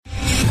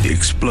The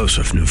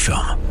explosive new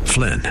film,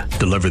 Flynn,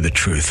 deliver the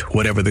truth,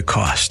 whatever the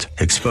cost,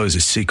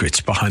 exposes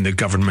secrets behind the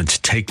government's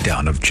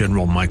takedown of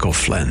General Michael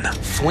Flynn.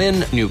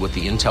 Flynn knew what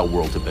the intel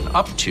world had been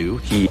up to.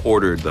 He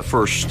ordered the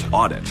first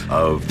audit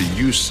of the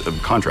use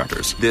of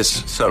contractors.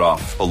 This set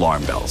off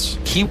alarm bells.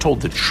 He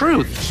told the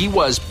truth. He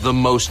was the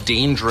most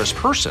dangerous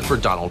person for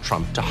Donald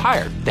Trump to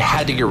hire. They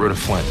had to get rid of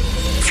Flynn.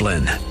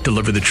 Flynn,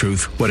 deliver the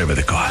truth, whatever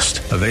the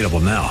cost. Available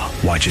now.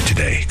 Watch it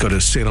today. Go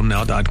to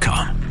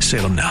salemnow.com.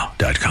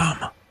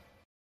 salemnow.com.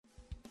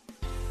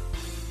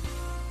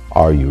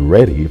 Are you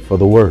ready for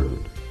the word?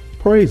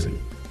 Praise Him.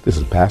 This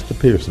is Pastor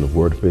Pearson of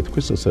Word of Faith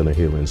Christian Center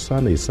here in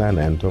sunny San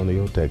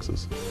Antonio,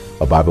 Texas,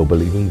 a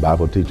Bible-believing,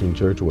 Bible-teaching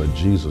church where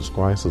Jesus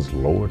Christ is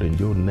Lord and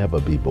you'll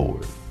never be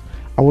bored.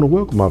 I want to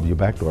welcome all of you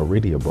back to our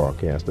radio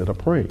broadcast that I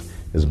pray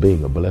is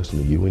being a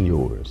blessing to you and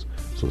yours.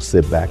 So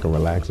sit back and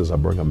relax as I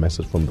bring a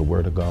message from the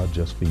Word of God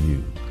just for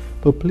you.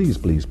 But please,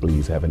 please,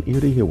 please have an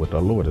ear to hear what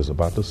the Lord is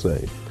about to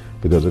say,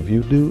 because if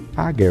you do,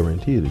 I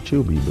guarantee that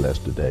you'll be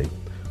blessed today.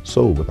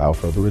 So without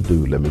further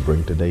ado, let me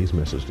bring today's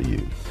message to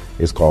you.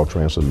 It's called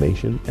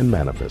Transformation and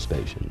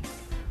Manifestation.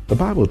 The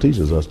Bible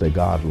teaches us that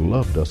God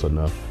loved us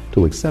enough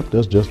to accept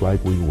us just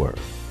like we were.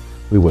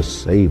 We were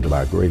saved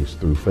by grace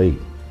through faith,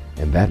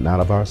 and that not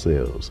of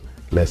ourselves,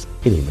 lest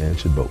any man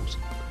should boast.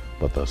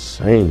 But the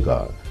same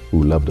God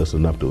who loved us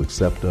enough to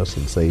accept us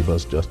and save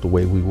us just the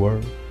way we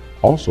were,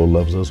 also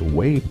loves us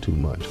way too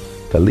much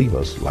to leave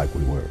us like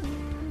we were.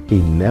 He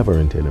never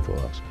intended for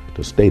us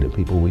to stay the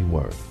people we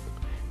were.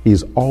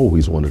 He's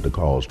always wanted to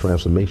cause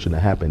transformation to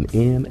happen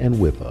in and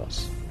with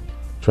us.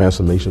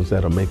 Transformations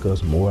that'll make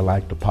us more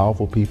like the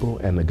powerful people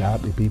and the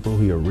godly people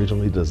He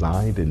originally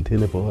designed and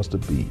intended for us to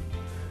be.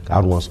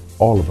 God wants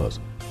all of us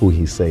who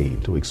He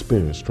saved to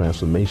experience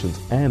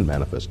transformations and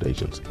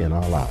manifestations in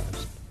our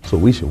lives. So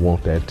we should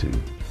want that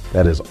too.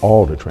 That is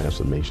all the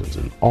transformations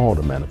and all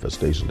the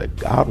manifestations that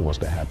God wants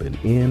to happen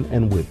in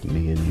and with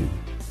me and you.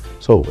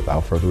 So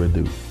without further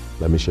ado,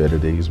 let me share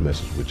today's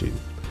message with you.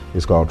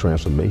 It's called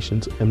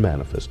Transformations and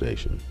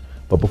Manifestation.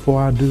 But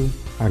before I do,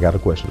 I got a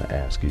question to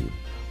ask you.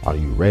 Are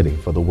you ready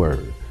for the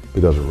word?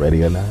 Because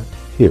ready or not,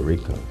 here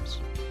it comes.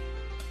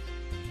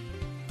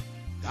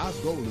 God's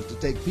goal is to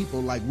take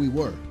people like we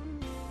were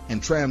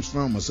and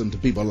transform us into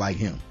people like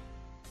Him.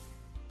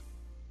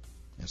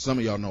 And some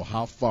of y'all know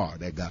how far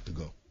that got to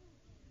go.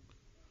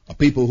 A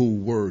people who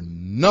were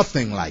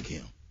nothing like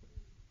Him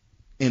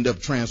end up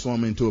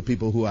transforming into a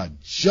people who are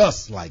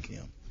just like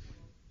Him.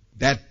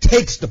 That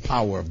takes the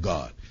power of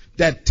God.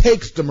 That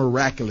takes the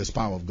miraculous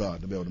power of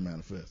God to be able to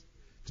manifest.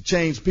 To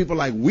change people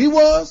like we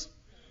was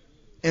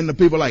into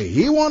people like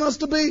He want us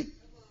to be,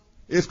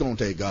 it's going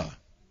to take God.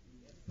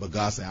 But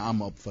God said,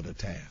 I'm up for the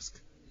task.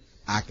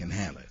 I can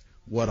handle it.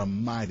 What a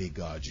mighty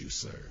God you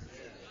serve.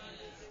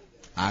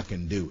 I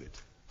can do it.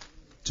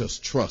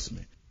 Just trust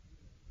me.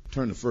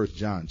 Turn to 1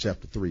 John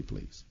chapter 3,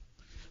 please.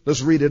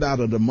 Let's read it out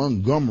of the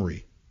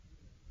Montgomery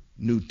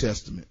New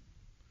Testament.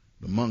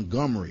 The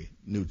Montgomery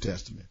New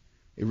Testament.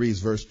 It reads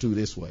verse 2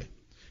 this way.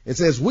 It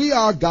says, we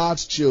are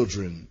God's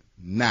children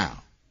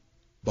now,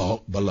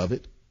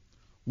 beloved.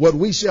 What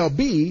we shall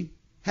be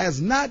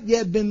has not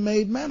yet been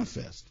made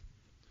manifest.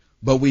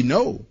 But we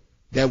know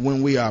that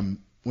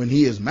when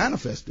He is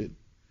manifested,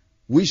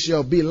 we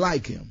shall be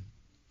like Him,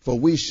 for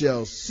we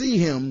shall see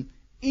Him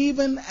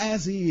even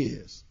as He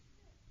is.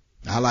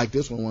 I like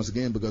this one once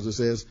again because it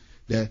says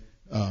that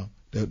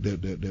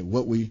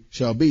what we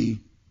shall be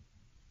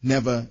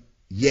has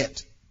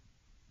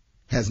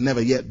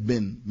never yet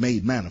been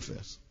made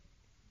manifest.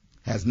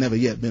 Has never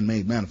yet been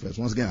made manifest.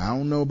 Once again, I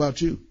don't know about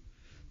you,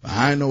 but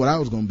I didn't know what I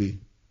was going to be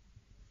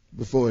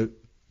before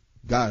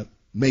God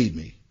made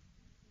me,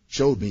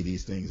 showed me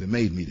these things and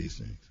made me these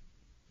things.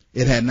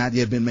 It had not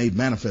yet been made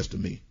manifest to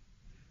me.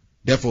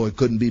 Therefore, it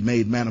couldn't be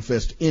made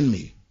manifest in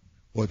me,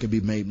 or it could be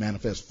made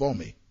manifest for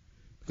me,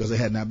 because it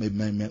had not been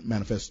made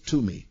manifest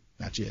to me,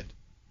 not yet.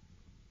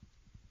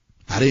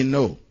 I didn't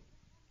know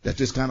that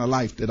this kind of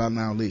life that I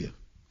now live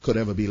could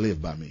ever be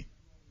lived by me.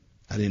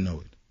 I didn't know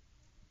it.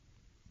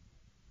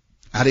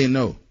 I didn't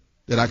know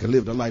that I could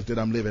live the life that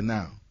I'm living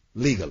now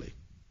legally.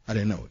 I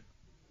didn't know it.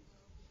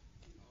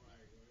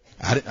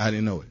 I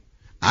didn't know it.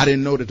 I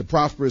didn't know that the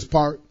prosperous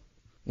part,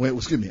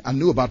 I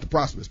knew about the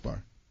prosperous part,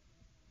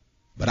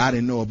 but I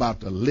didn't know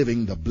about the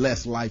living the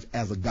blessed life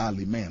as a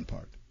godly man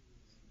part.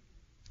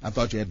 I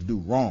thought you had to do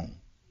wrong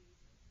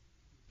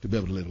to be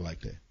able to live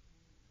like that.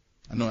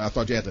 I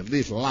thought you had to at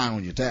least lie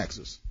on your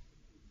taxes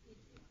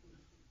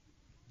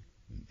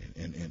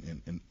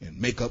and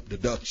make up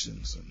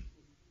deductions and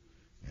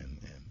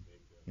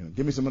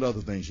give me some of the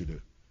other things you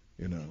do.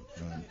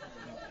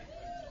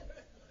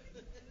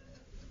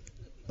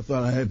 I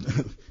thought I had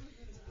to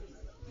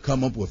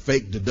come up with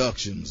fake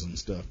deductions and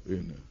stuff.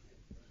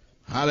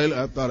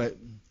 Hallelujah. I thought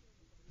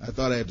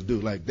I had to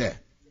do like that.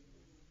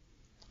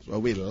 So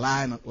we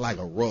line up like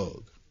a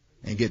rug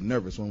and get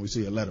nervous when we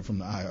see a letter from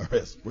the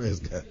IRS. Praise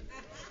God.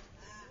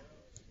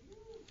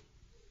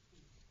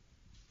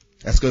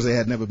 That's because it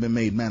had never been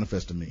made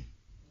manifest to me.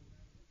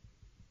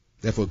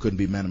 Therefore, it couldn't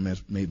be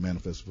made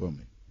manifest for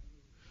me.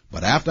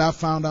 But after I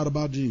found out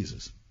about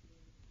Jesus,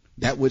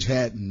 that which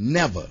had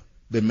never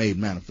been made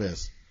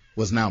manifest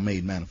was now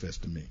made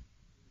manifest to me.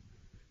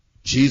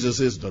 Jesus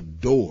is the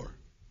door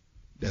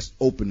that's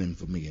opening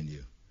for me and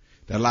you,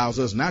 that allows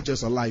us not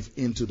just a life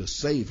into the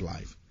saved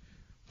life,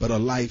 but a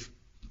life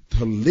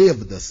to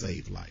live the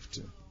saved life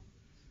too.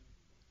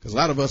 Because a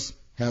lot of us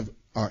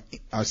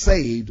are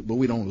saved, but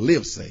we don't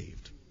live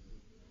saved.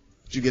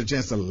 But you get a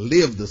chance to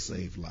live the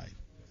saved life,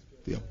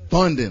 the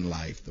abundant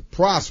life, the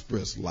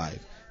prosperous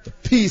life, the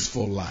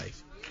peaceful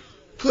life.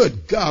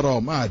 Good God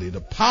Almighty,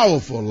 the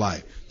powerful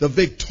life, the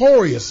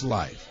victorious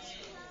life.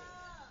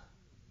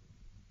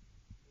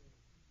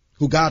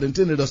 Who God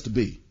intended us to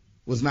be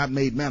was not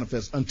made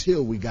manifest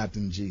until we got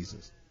in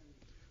Jesus.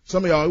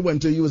 Some of y'all, it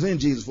wasn't until you was in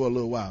Jesus for a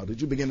little while that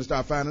you begin to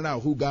start finding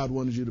out who God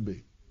wanted you to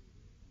be.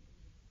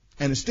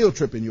 And it's still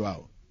tripping you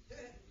out.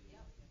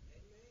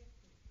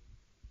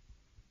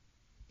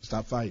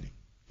 Stop fighting.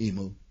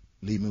 Emu,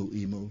 limu,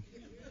 emu.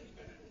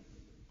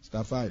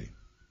 Stop fighting.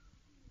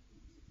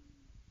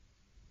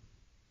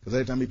 Because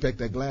every time you peck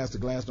that glass, the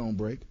glass don't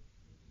break.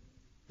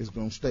 It's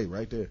going to stay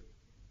right there.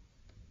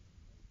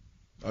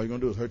 All you're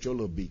going to do is hurt your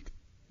little beak.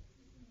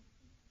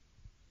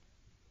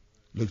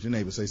 Look at your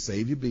neighbor, say,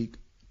 save your beak.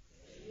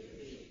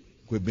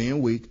 Quit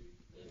being weak.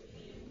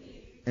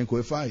 And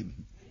quit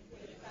fighting.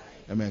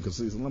 Amen. Because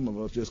some of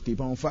us just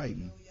keep on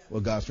fighting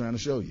what God's trying to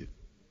show you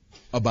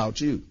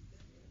about you.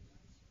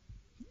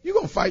 You're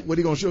going to fight what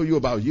He's going to show you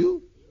about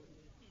you.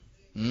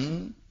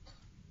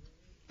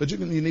 But you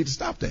need to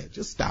stop that.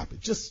 Just stop it.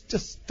 Just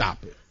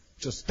stop it.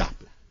 Just stop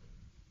it.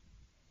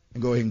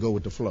 And go ahead and go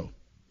with the flow.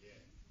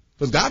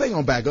 Because God ain't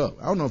going to back up.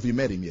 I don't know if you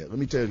met Him yet. Let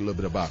me tell you a little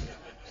bit about Him.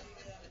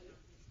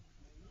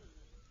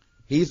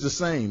 He's the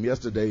same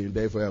yesterday and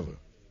today forever.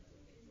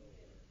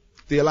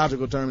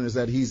 Theological term is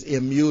that He's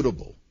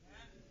immutable.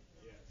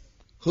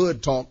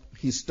 Hood talk,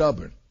 He's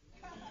stubborn.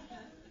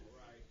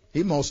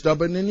 He's more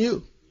stubborn than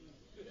you.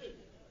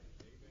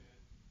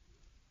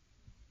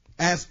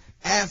 Ask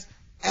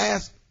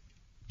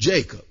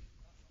Jacob.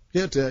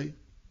 He'll tell you.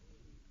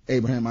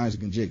 Abraham,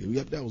 Isaac, and Jacob.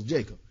 Yep, that was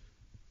Jacob.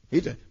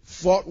 He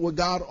fought with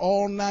God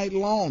all night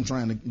long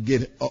trying to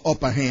get an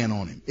upper hand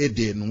on him. It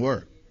didn't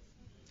work.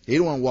 He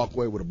didn't want to walk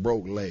away with a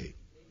broke leg.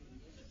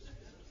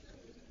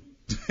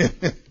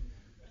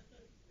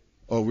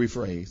 Or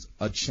rephrase,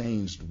 a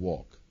changed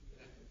walk.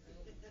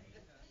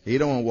 He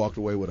don't want to walk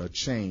away with a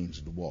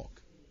changed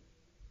walk.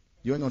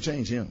 You ain't going to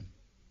change him.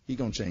 He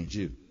going to change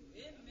you.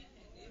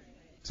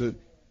 So,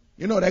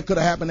 you know, that could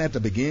have happened at the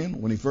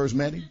beginning when he first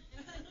met him.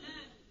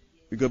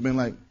 He could have been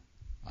like,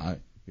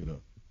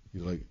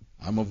 he's like,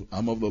 I'm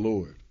of the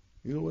Lord.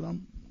 You know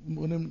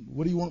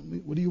what do you want me?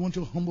 What do you want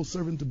your humble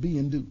servant to be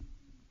and do?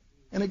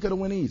 And it could have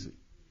went easy.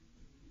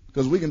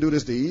 Because we can do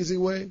this the easy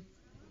way.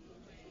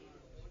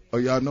 Oh,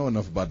 y'all know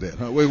enough about that,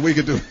 huh? We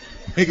could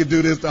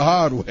do this the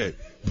hard way,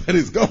 but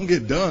it's gonna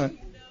get done.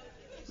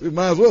 So you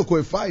might as well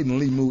quit fighting,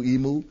 limu,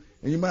 emu,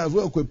 and you might as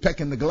well quit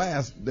pecking the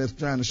glass that's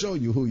trying to show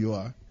you who you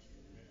are,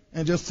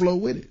 and just flow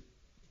with it.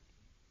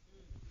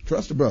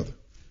 Trust the brother.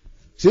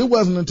 See, it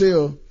wasn't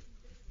until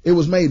it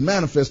was made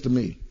manifest to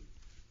me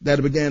that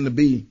it began to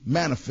be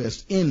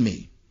manifest in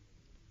me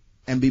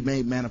and be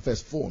made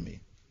manifest for me.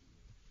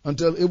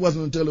 It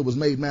wasn't until it was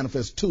made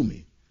manifest to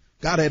me.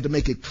 God had to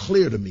make it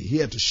clear to me. He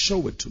had to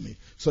show it to me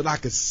so that I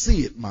could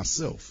see it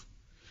myself.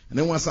 And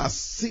then once I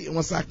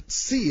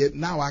see it,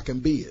 now I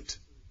can be it.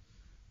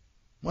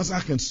 Once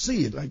I can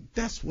see it, like,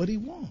 that's what He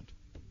wants.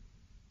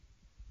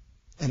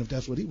 And if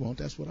that's what He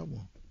wants, that's what I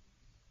want.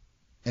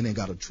 And then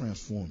got to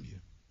transform you.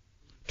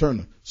 Turn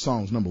to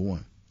Psalms number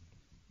 1.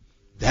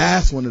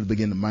 That's when it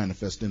begin to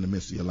manifest in the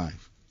midst of your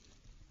life.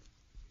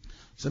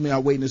 Some of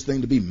y'all waiting this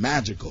thing to be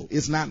magical.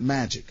 It's not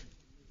magic.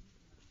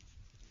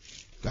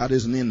 God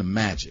isn't into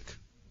magic.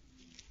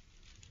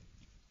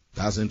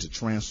 God's into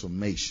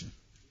transformation.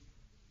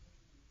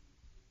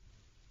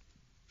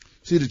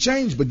 See, the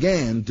change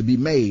began to be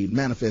made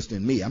manifest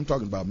in me. I'm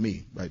talking about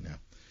me right now.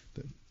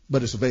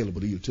 But it's available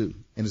to you too.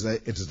 And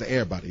it's to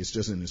everybody. It's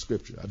just in the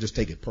scripture. I just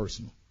take it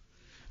personal.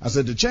 I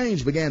said the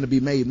change began to be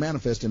made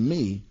manifest in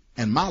me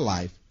and my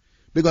life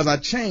because I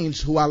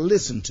changed who I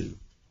listened to.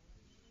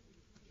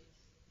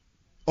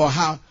 Or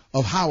how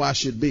I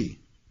should be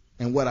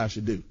and what I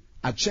should do.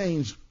 I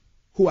changed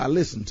who I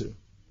listen to.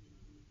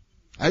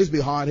 I used to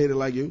be hard-headed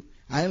like you.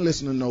 I ain't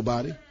listening to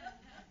nobody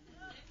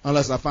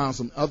unless I found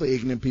some other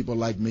ignorant people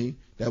like me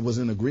that was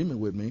in agreement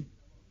with me.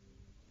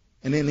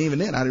 And then even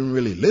then, I didn't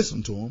really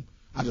listen to them.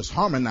 I just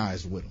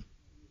harmonized with them.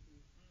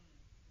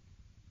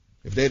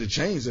 If they'd have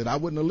changed it, I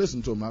wouldn't have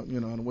listened to them. I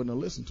wouldn't have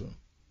listened to them.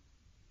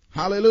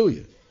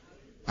 Hallelujah.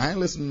 I ain't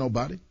listening to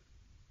nobody.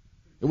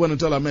 It wasn't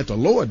until I met the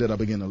Lord that I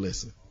began to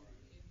listen.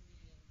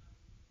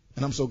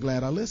 And I'm so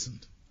glad I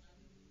listened.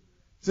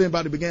 See,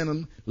 anybody began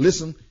to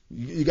listen,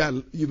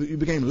 you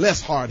became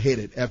less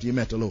hard-headed after you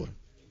met the Lord.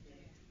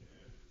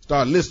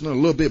 Start listening a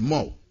little bit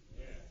more.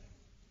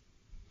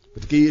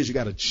 But the key is you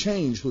got to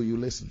change who you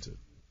listen to.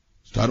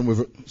 Starting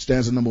with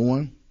stanza number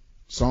 1,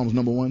 Psalms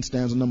number 1,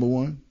 stanza number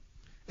 1.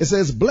 It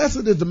says,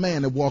 blessed is the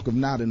man that walketh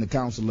not in the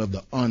counsel of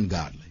the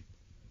ungodly,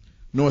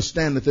 nor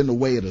standeth in the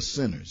way of the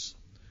sinners,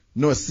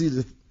 nor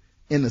sitteth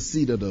in the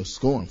seat of the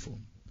scornful.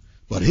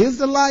 But his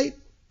delight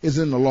is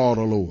in the law of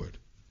the Lord,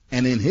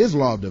 and in his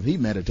law doth he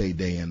meditate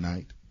day and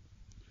night.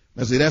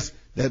 Now see, that's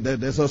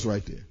us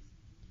right there.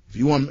 If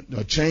you want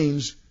a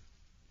change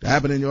to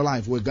happen in your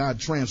life, where God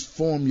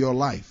transform your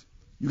life,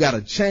 you got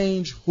to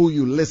change who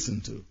you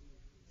listen to.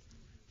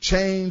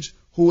 Change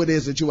who it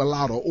is that you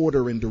allow to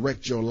order and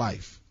direct your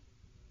life.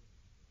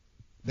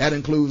 That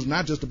includes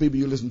not just the people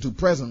you listen to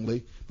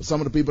presently, but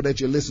some of the people that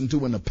you listened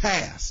to in the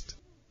past.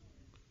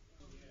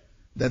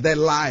 That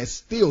lie is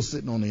still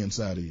sitting on the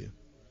inside of you.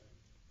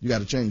 You got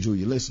to change who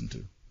you listen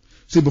to.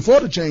 See,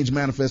 before the change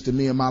manifested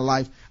me in my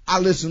life, I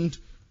listened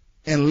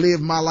and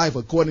lived my life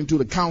according to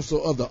the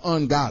counsel of the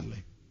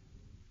ungodly.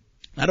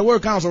 Now, the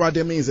word counsel right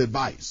there means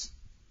advice.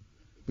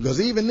 Because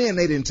even then,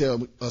 they didn't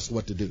tell us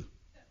what to do.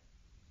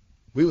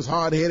 We was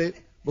hard-headed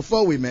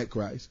before we met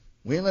Christ.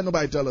 We ain't let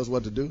nobody tell us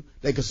what to do.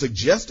 They could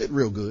suggest it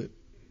real good.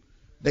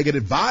 They could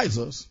advise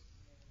us.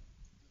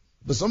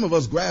 But some of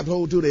us grabbed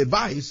hold to the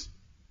advice,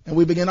 and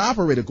we began to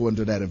operate according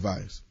to that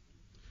advice.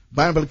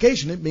 By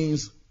implication, it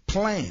means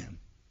plan.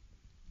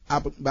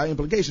 By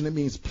implication, it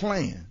means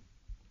plan.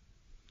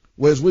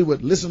 Whereas we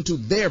would listen to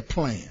their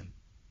plan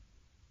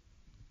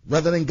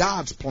rather than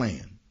God's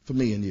plan for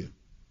me and you.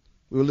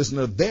 We would listen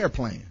to their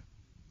plan.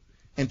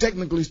 And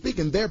technically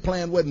speaking, their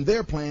plan wasn't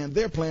their plan.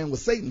 Their plan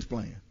was Satan's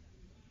plan.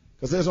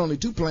 Because there's only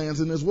two plans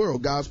in this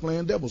world, God's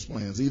plan, devil's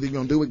plans. Either you're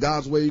going to do it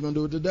God's way or you're going to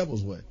do it the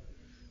devil's way.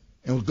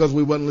 And because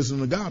we wasn't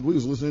listening to God, we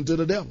was listening to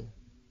the devil.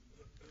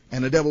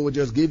 And the devil would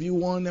just give you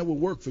one that would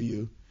work for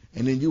you,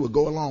 and then you would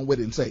go along with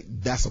it and say,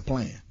 that's a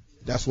plan.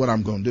 That's what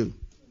I'm going to do.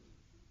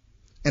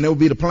 And it would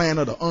be the plan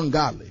of the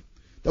ungodly.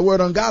 The word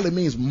ungodly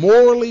means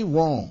morally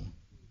wrong.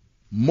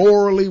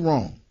 Morally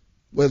wrong.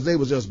 Whereas they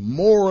was just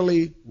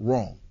morally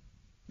wrong.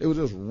 They were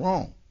just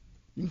wrong.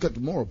 You can cut the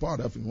moral part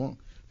out if you want.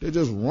 They're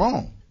just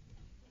wrong.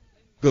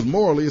 Because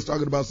morally it's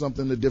talking about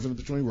something, the difference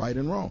between right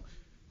and wrong.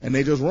 And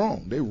they just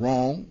wrong. They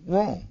wrong.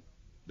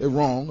 They're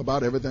wrong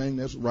about everything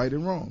that's right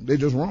and wrong. They're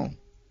just wrong.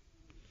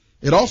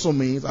 It also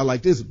means, I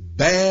like this,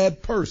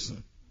 bad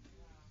person.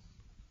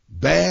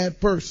 Bad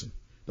person.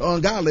 The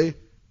ungodly,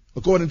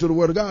 according to the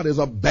word of God, is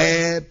a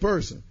bad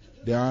person.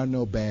 There are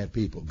no bad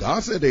people.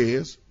 God said there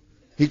is.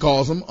 He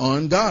calls them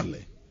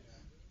ungodly.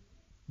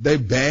 They're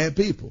bad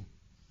people.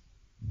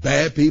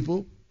 Bad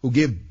people who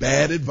give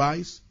bad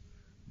advice,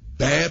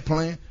 bad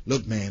plan.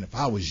 Look, man, if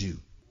I was you,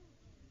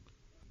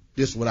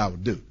 this is what I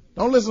would do.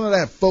 Don't listen to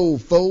that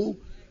fool.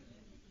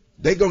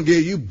 They're going to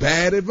give you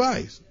bad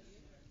advice.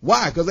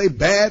 Why? Because they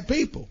bad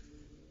people.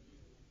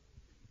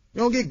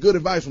 You don't get good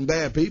advice from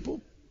bad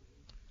people.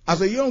 I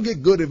say you don't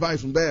get good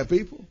advice from bad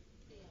people.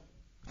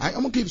 I'm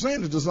going to keep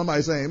saying it to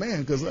somebody saying,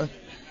 man, because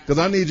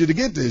I need you to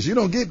get this. You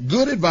don't get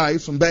good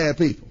advice from bad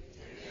people.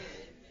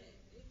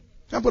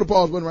 Can I put a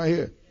pause button right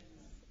here?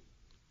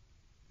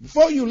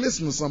 Before you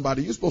listen to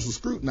somebody, you're supposed to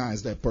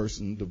scrutinize that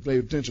person to pay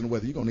attention to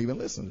whether you're going to even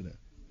listen to them.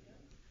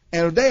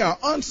 And if they are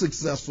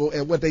unsuccessful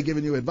at what they're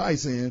giving you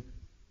advice in,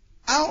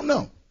 I don't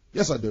know.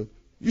 Yes, I do.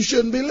 You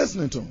shouldn't be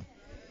listening to them.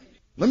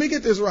 Let me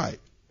get this right.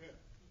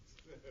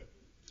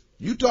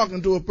 You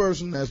talking to a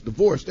person that's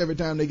divorced every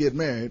time they get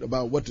married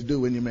about what to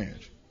do in your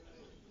marriage.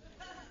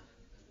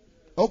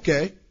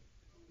 Okay.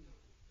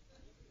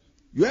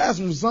 You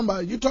asking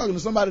somebody, you talking to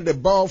somebody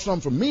that borrowed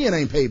something from me and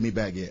ain't paid me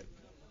back yet.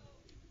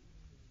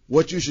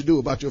 What you should do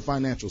about your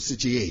financial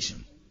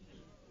situation.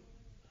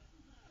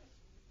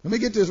 Let me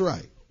get this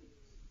right.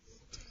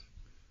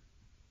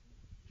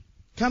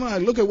 Kind of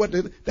like look at what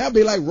that'd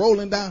be like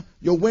rolling down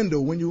your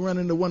window when you run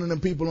into one of them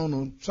people on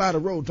the side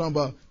of the road talking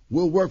about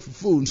we'll work for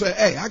food and say,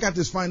 hey, I got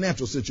this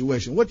financial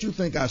situation. What you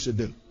think I should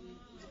do?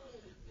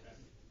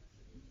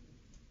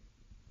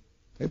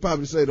 They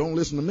probably say, don't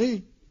listen to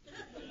me.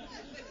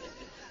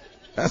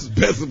 That's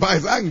the best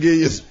advice I can give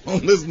you is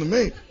don't listen to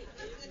me.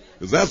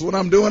 Because that's what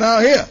I'm doing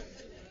out here.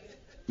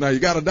 Now, you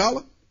got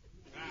 $1?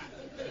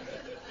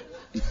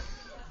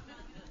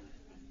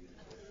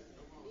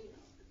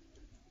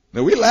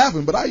 Now, we're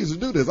laughing, but I used to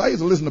do this. I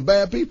used to listen to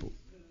bad people.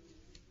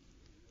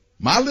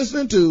 My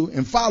listening to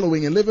and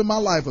following and living my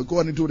life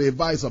according to the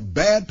advice of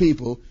bad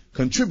people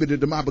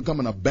contributed to my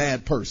becoming a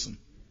bad person.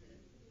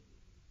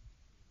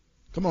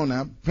 Come on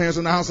now. Parents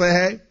in the house say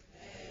hey.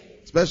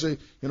 Especially,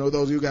 those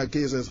of you who got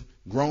kids that's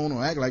grown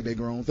or act like they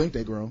grown, think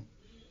they grown.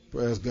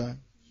 Praise God.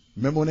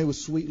 Remember when they were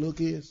sweet little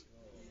kids?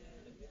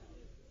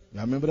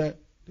 Y'all remember that?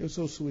 They were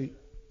so sweet.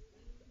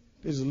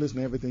 They just listen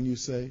to everything you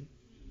say.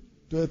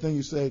 Do everything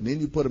you say. And then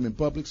you put them in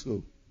public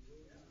school.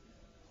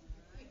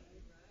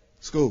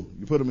 School.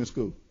 You put them in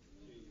school.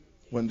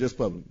 Wasn't just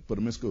public. Put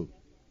them in school.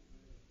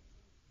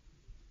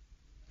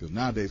 Because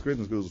nowadays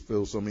Christian schools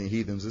fill so many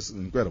heathens. This is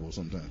incredible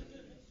sometimes.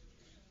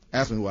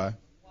 Ask me why.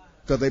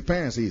 Because their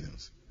parents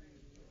heathens.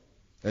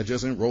 That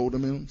just enrolled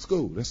them in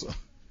school. That's all.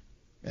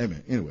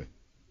 Amen. Anyway.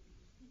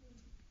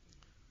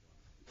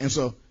 And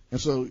so,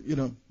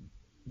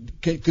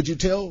 could you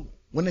tell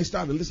when they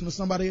started listening to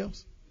somebody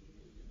else?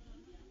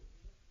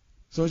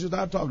 So as you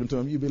start talking to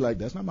them, you'd be like,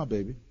 that's not my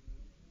baby.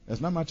 That's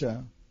not my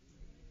child.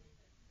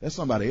 That's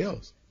somebody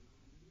else.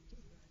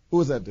 Who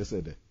was that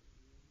said that?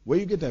 Where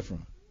you get that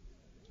from?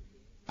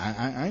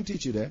 I ain't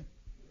teach you that.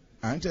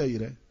 I ain't tell you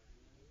that.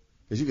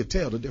 Because you could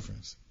tell the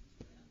difference.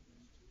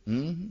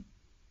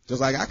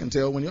 Just like I can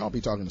tell when y'all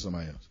be talking to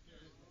somebody else.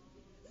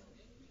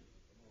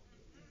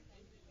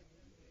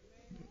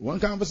 One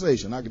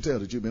conversation, I can tell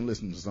that you've been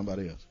listening to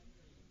somebody else.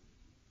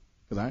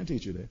 Because I ain't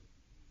teach you that.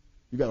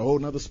 You got a whole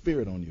nother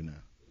spirit on you now.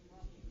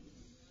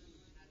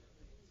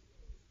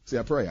 See,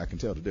 I pray I can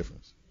tell the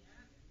difference.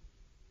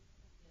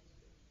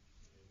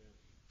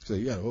 So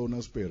you got a whole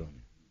nother spirit on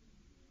you.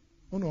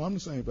 Oh no, I'm the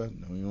same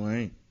person. No, you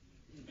ain't.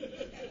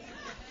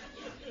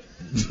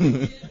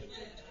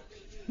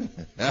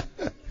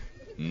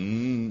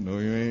 No,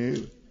 you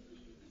ain't.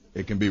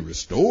 It can be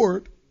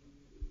restored.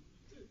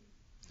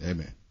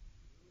 Amen.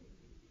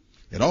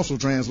 It also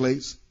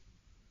translates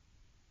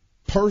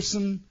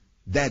person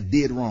that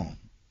did wrong.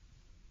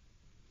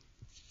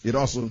 It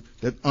also,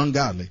 that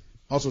ungodly,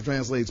 also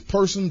translates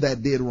person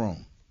that did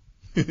wrong.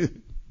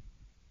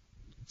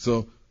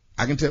 So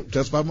I can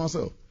testify for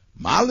myself.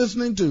 My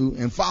listening to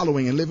and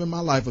following and living my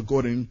life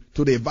according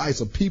to the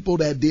advice of people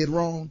that did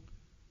wrong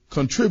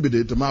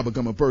contributed to my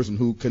becoming a person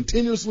who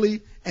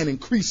continuously and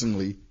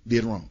increasingly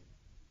did wrong.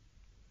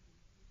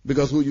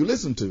 Because who you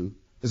listen to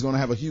is going to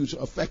have a huge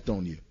effect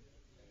on you.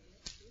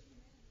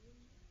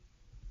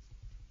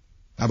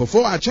 Now,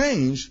 before I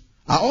changed,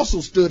 I also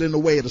stood in the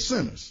way of the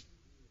sinners.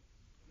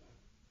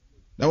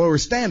 Now, where it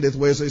standeth,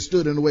 where it says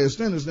stood in the way of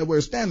sinners, that where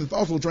it standeth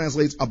also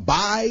translates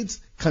abides,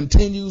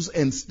 continues,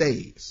 and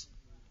stays.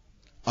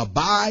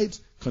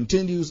 Abides,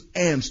 continues,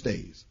 and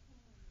stays.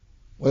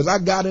 Whereas I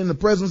got in the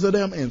presence of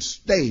them and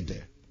stayed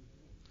there.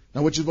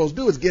 Now, what you're supposed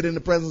to do is get in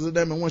the presence of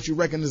them, and once you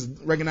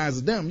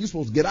recognize them, you're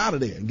supposed to get out of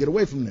there and get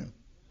away from them.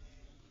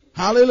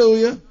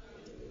 Hallelujah.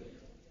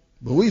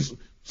 But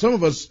some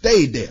of us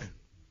stayed there,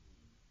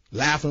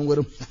 laughing with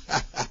them,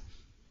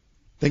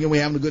 thinking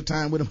we're having a good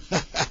time with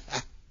them.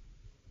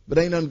 But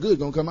ain't nothing good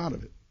going to come out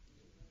of it.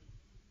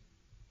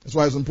 That's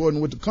why it's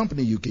important with the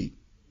company you keep.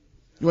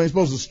 You ain't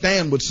supposed to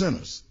stand with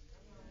sinners.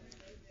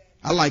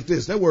 I like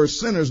this. That word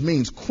sinners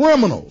means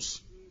criminals.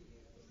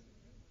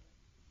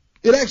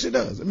 It actually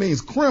does. It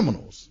means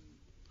criminals.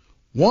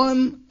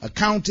 One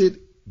accounted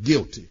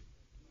guilty.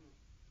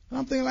 And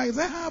I'm thinking, like, is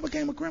that how I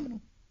became a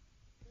criminal?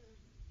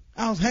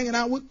 I was hanging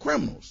out with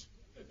criminals.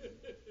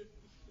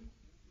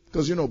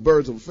 Because, you know,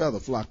 birds of a feather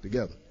flock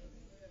together.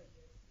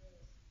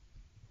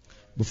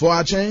 Before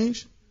I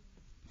changed,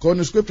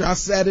 according to Scripture, I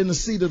sat in the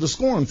seat of the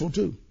scornful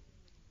too.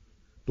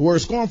 The word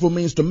scornful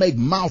means to make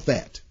mouth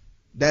at.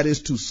 That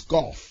is to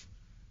scoff.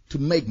 To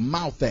make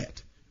mouth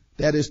at.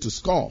 That is to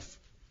scoff.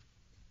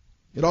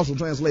 It also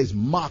translates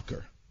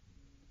mocker.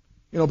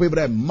 You know, people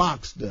that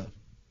mock stuff,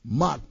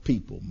 mock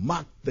people,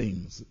 mock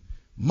things,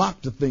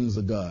 mock the things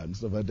of God and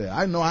stuff like that.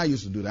 I know I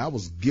used to do that. I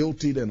was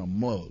guilty than a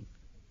mug.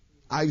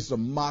 I used to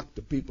mock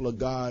the people of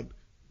God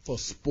for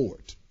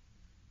sport.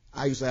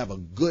 I used to have a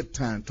good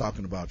time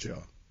talking about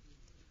y'all.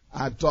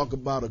 I'd talk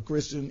about a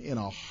Christian in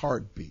a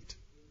heartbeat.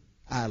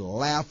 I'd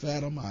laugh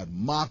at them. I'd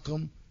mock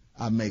them.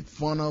 I'd make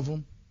fun of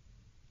them.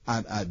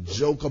 I'd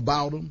joke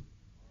about them.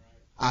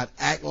 I'd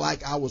act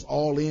like I was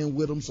all in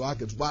with them so I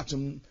could watch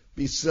them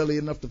be silly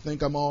enough to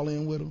think I'm all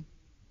in with them.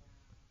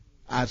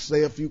 I'd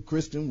say a few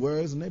Christian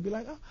words and they'd be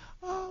like,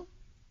 oh.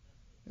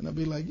 And I'd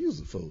be like, you's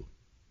a fool.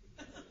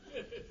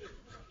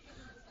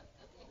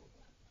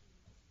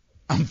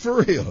 I'm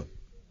for real.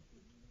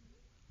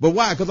 But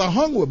why? Because I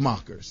hung with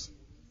mockers.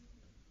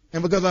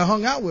 And because I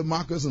hung out with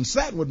mockers and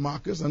sat with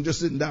mockers, I'm just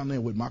sitting down there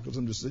with mockers.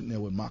 I'm just sitting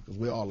there with mockers.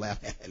 We all laugh.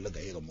 Look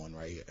at him one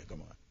right here.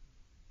 Come on.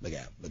 Look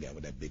at him. Look at him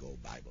with that big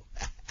old Bible.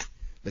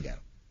 Look at him.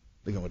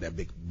 Look at him with that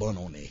big bun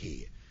on their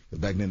head. Because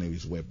back then they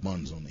used to wear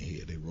buns on their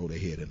head. They roll their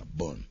head in a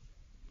bun.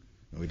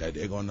 And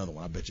there go another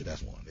one. I bet you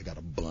that's one. They got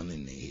a bun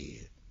in their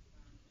head.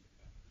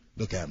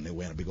 Look at them. They're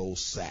wearing a big old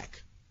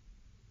sack.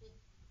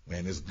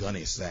 Wearing this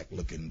gunny sack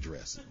looking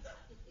dress.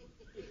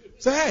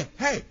 Say,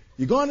 hey,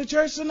 you going to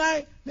church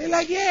tonight? They're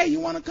like, yeah, you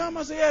want to come?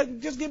 I say, yeah,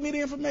 just give me the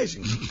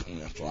information.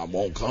 So I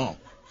won't come.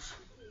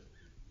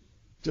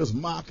 Just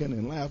mocking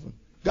and laughing.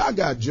 God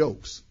got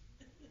jokes.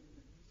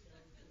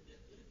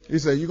 He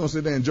said, you're going to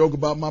sit there and joke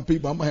about my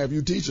people? I'm going to have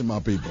you teaching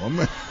my people.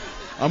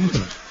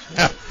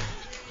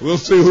 We'll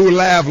see who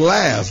laughs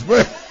last.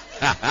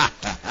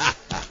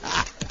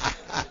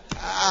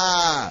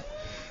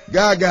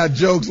 God got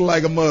jokes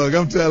like a mug,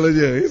 I'm telling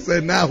you. He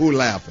said, now who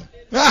laughing?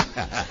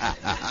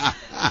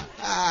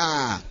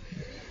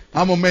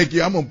 I'm going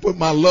to put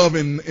my love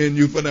in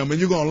you for them, and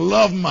you're going to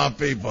love my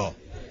people.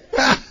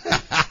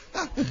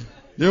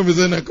 You'll be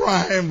sitting there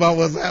crying about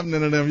what's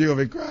happening to them. You're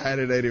going to be crying,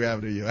 it ain't even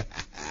happening to you.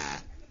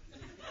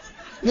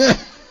 That's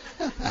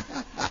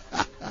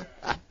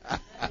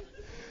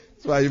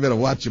why you better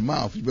watch your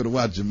mouth. You better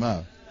watch your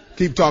mouth.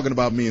 Keep talking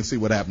about me and see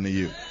what happened to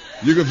you.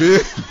 You're going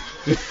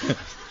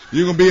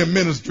to be in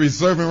ministry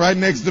serving right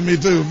next to me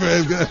too.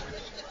 Praise God.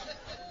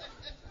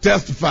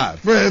 Testify.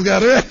 Praise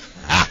God.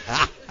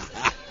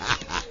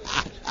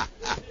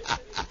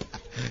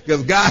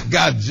 Because God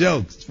got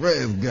jokes.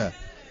 Praise God.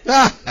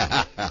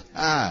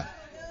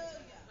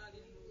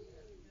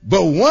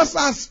 But once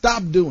I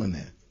stopped doing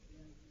that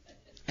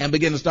and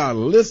began to start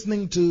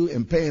listening to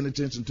and paying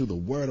attention to the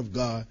Word of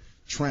God,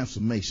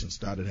 transformation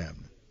started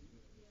happening.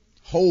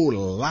 Whole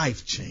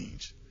life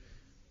change.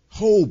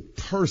 Whole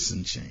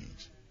person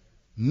change.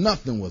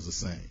 Nothing was the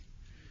same.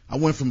 I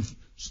went from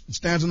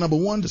stanza number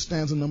 1 to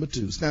stanza number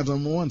 2. Stanza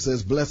number 1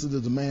 says, blessed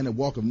is the man that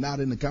walketh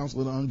not in the counsel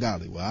of the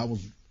ungodly. Well,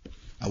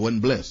 I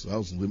wasn't blessed. I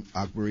was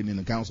operating in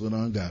the counsel of the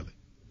ungodly.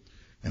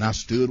 And I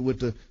stood with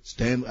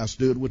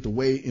the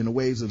way in the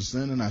ways of the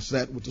sin, and I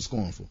sat with the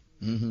scornful.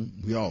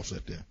 We all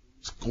sat there,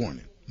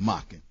 scorning,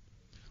 mocking.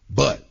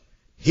 But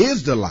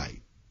his delight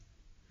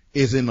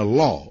is in the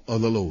law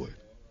of the Lord.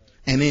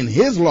 And in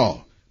his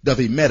law doth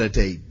he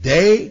meditate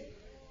day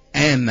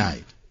and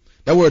night.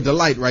 That word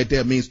delight right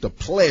there means to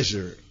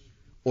pleasure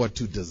or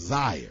to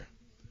desire.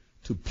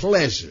 To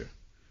pleasure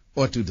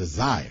or to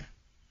desire.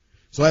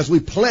 So as we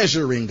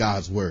pleasure in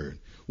God's word,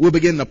 we'll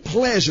begin to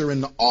pleasure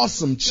in the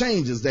awesome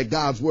changes that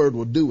God's word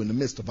will do in the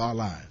midst of our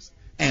lives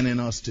and in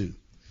us too.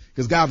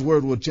 Because God's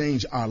word will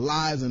change our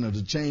lives and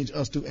it'll change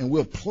us too. And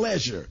we'll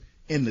pleasure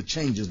in the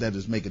changes that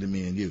it's making in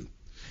me and you.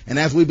 And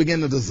as we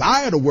begin to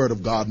desire the word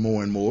of God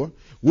more and more,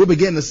 we'll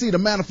begin to see the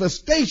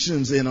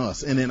manifestations in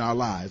us and in our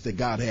lives that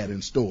God had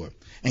in store.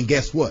 And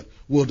guess what?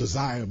 We'll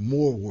desire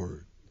more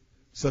word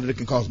so that it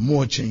can cause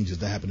more changes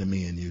to happen to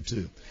me and you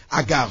too.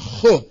 I got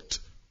hooked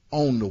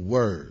on the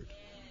word.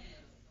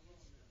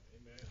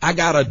 I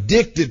got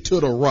addicted to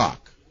the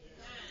rock.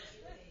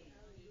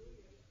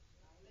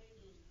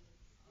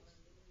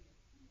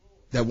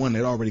 That one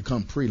that already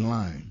come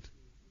pre-lined.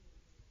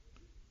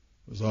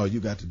 Because all you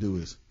got to do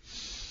is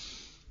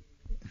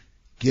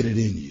get it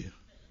in you.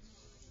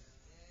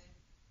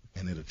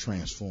 And it'll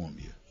transform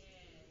you.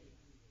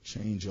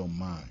 Change your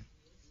mind.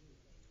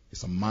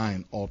 It's a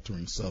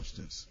mind-altering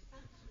substance.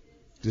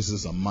 This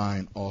is a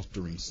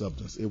mind-altering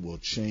substance. It will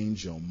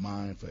change your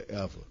mind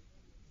forever.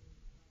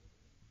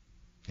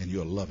 And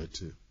you'll love it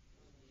too.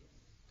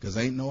 Because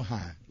ain't no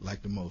high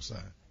like the Most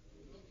High.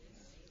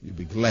 You'll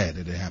be glad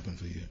that it happened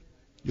for you.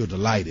 You'll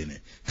delight in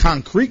it.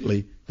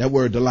 Concretely, that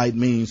word delight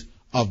means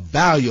a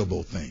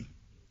valuable thing.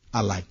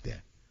 I like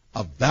that.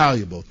 A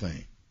valuable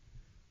thing.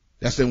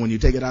 That's it when you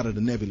take it out of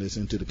the nebulous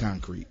into the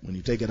concrete. When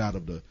you take it out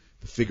of the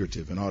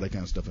figurative and all that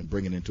kind of stuff and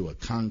bring it into a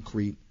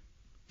concrete,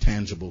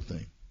 tangible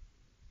thing.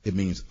 It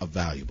means a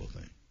valuable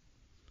thing.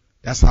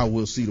 That's how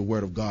we'll see the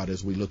word of God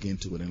as we look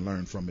into it and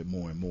learn from it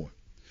more and more.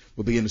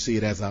 We'll begin to see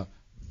it as a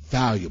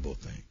valuable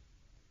thing.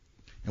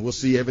 And we'll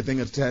see everything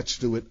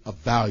attached to it a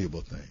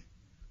valuable thing.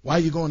 Why are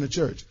you going to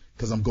church?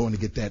 Because I'm going to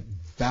get that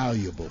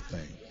valuable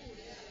thing.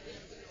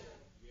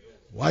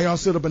 Why y'all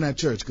sit up in that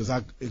church?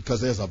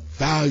 Because there's a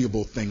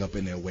valuable thing up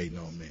in there waiting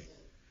on me.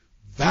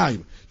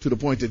 Valuable. To the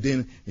point that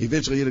then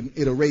eventually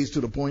it'll raise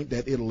to the point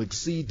that it'll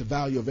exceed the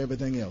value of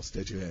everything else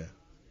that you have.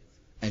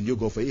 And you'll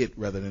go for it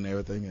rather than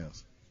everything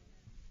else.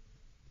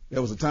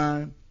 There was a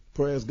time,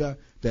 praise God,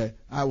 that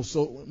I was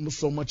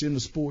so much into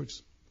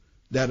sports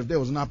that if there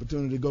was an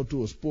opportunity to go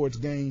to a sports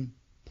game,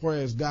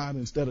 praise God,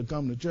 instead of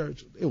coming to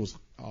church, it was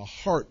a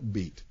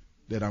heartbeat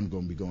that I'm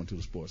going to be going to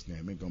the sports game.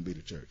 It ain't going to be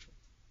the church.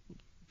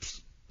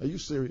 Are you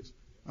serious?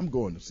 I'm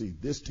going to see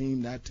this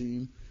team, that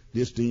team,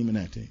 this team, and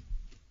that team.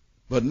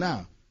 But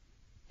now,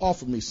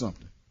 offer me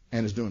something,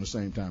 and it's during the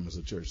same time as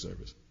a church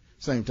service.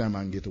 Same time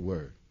I can get the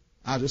word.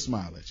 I'll just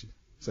smile at you.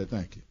 Say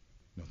thank you.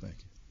 No, thank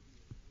you.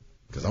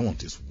 Because I want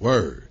this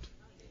word.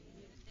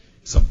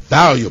 It's a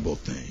valuable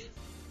thing.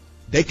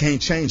 They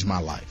can't change my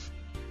life.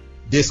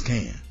 This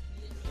can.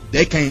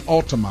 They can't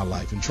alter my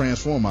life and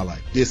transform my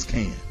life. This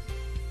can.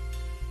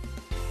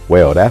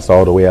 Well, that's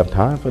all that we have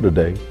time for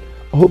today.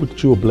 I hope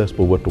that you are blessed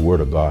by what the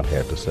Word of God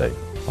had to say.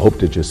 I hope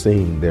that you're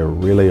seeing there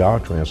really are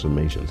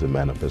transformations and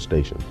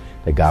manifestations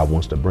that God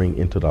wants to bring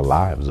into the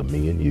lives of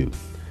me and you.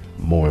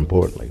 More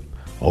importantly,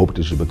 I hope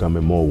that you're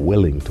becoming more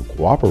willing to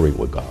cooperate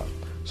with God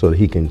so that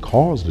He can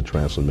cause the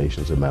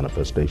transformations and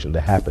manifestations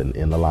to happen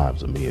in the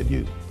lives of me and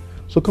you.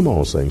 So come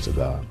on, saints of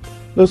God.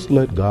 Let's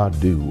let God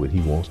do what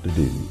He wants to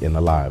do in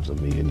the lives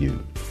of me and you.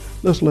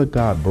 Let's let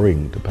God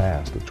bring to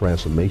pass the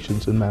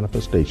transformations and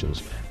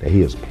manifestations that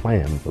He has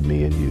planned for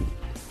me and you.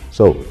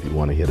 So if you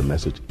want to hear the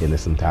message in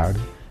its entirety,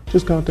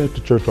 just contact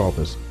the church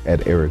office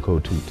at area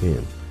code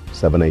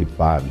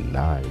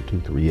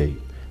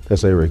 210-785-9238.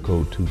 That's area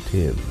code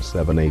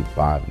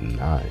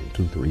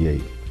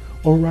 210-785-9238.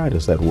 Or write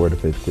us at Word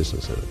of Faith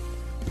Christian Center,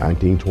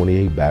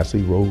 1928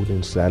 Bassey Road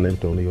in San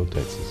Antonio,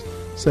 Texas,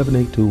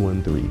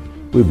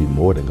 78213. We'll be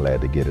more than glad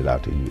to get it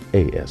out to you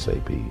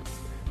ASAP.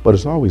 But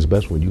it's always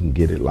best when you can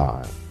get it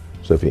live.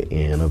 So if you're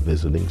in or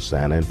visiting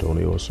San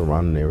Antonio or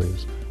surrounding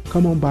areas,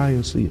 come on by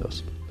and see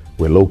us.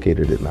 We're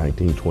located at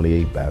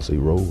 1928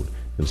 Bassey Road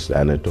in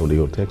San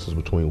Antonio, Texas,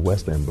 between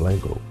West and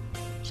Blanco.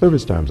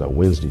 Service times are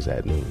Wednesdays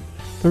at noon,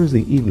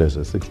 Thursday evenings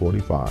at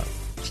 6:45,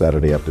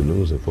 Saturday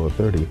afternoons at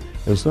 4:30,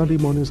 and Sunday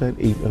mornings at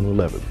 8 and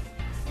 11.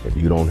 If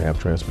you don't have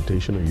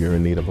transportation or you're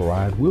in need of a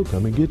ride, we'll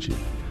come and get you.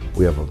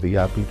 We have a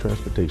VIP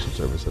transportation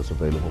service that's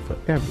available for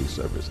every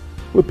service.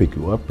 We'll pick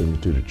you up, bring you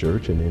to the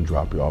church, and then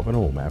drop you off at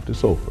home after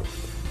it's over.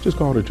 Just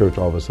call the church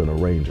office and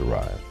arrange a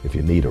ride. If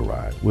you need a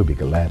ride, we'll be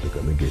glad to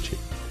come and get you.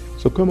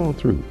 So come on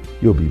through.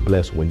 You'll be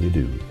blessed when you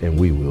do, and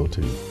we will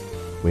too.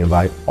 We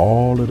invite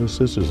all of the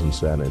sisters in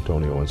San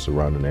Antonio and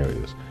surrounding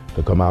areas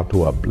to come out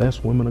to our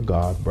Blessed Women of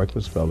God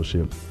Breakfast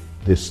Fellowship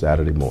this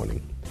Saturday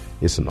morning.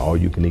 It's an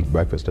all-you-can-eat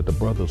breakfast that the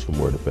brothers from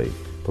Word of Faith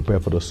prepare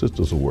for the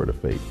sisters of Word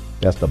of Faith.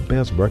 That's the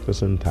best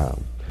breakfast in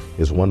town.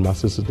 It's one of my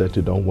sisters that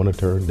you don't want to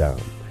turn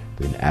down.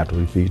 Then after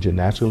we feed you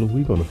naturally,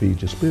 we're going to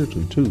feed you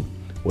spiritually too,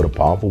 with a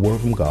powerful word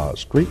from God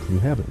straight from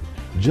heaven,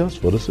 just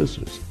for the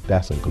sisters.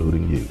 That's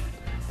including you.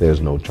 There's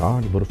no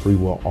charge, but a free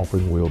will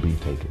offering will be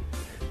taken.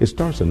 It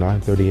starts at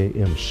 9:30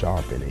 a.m.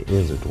 sharp and it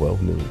ends at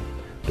 12 noon.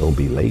 Don't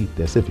be late.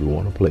 That's if you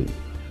want to play.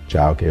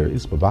 Child care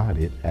is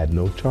provided at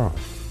no charge.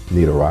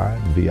 Need a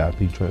ride?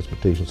 VIP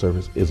transportation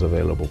service is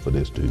available for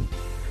this too.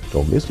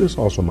 Don't miss this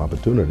awesome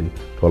opportunity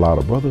to allow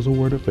the brothers of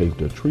Word of Faith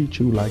to treat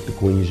you like the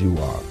queens you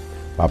are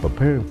by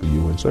preparing for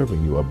you and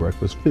serving you a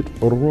breakfast fit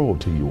for the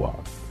royalty you are.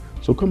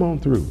 So come on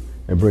through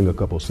and bring a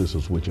couple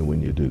sisters with you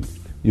when you do.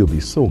 You'll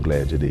be so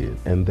glad you did,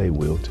 and they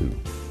will too.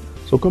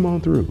 So come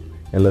on through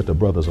and let the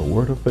brothers of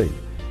Word of Faith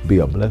be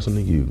a blessing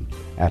to you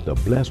at the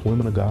Blessed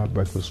Women of God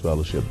Breakfast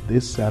Fellowship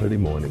this Saturday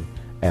morning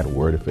at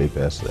Word of Faith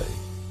SA.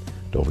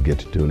 Don't forget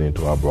to tune in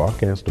to our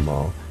broadcast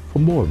tomorrow for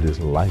more of this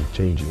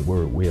life-changing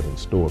word we have in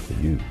store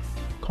for you.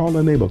 Call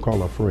a neighbor,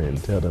 call a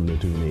friend, tell them to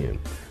tune in.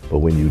 But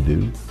when you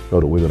do, know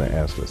that we're going to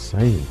ask the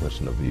same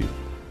question of you.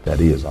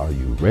 That is, are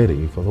you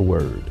ready for the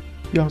word?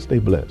 Y'all stay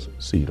blessed.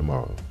 See you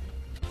tomorrow.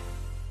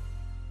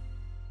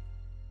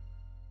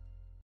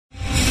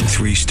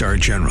 3-star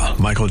General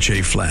Michael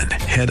J. Flynn,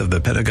 head of the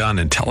Pentagon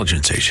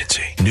Intelligence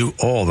Agency, knew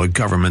all the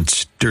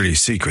government's dirty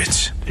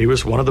secrets. He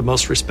was one of the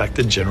most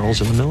respected generals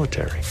in the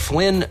military.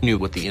 Flynn knew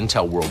what the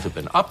intel world had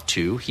been up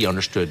to. He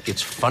understood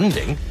its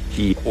funding.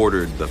 He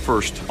ordered the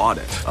first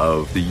audit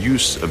of the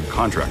use of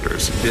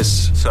contractors.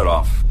 This set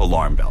off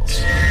alarm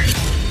bells.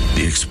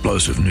 The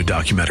explosive new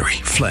documentary,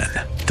 Flynn,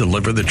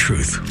 Deliver the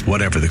Truth,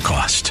 Whatever the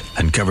Cost,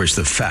 uncovers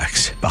the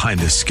facts behind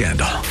this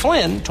scandal.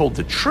 Flynn told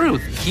the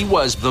truth. He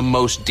was the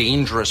most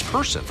dangerous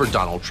person for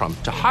Donald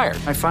Trump to hire.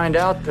 I find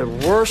out the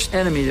worst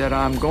enemy that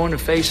I'm going to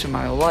face in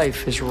my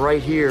life is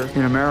right here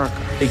in America.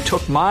 They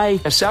took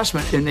my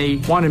assessment and they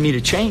wanted me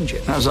to change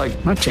it. And I was like,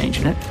 I'm not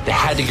changing it. They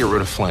had to get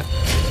rid of Flynn.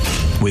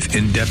 With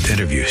in-depth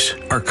interviews,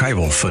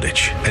 archival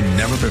footage, and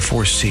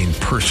never-before-seen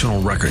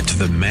personal records of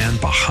the man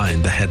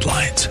behind the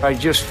headlines. I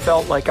just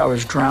felt like I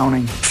was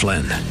drowning.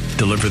 Flynn,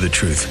 Deliver the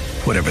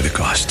Truth, Whatever the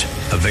Cost.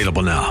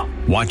 Available now.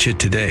 Watch it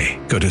today.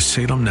 Go to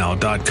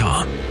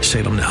salemnow.com.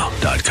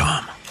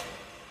 salemnow.com.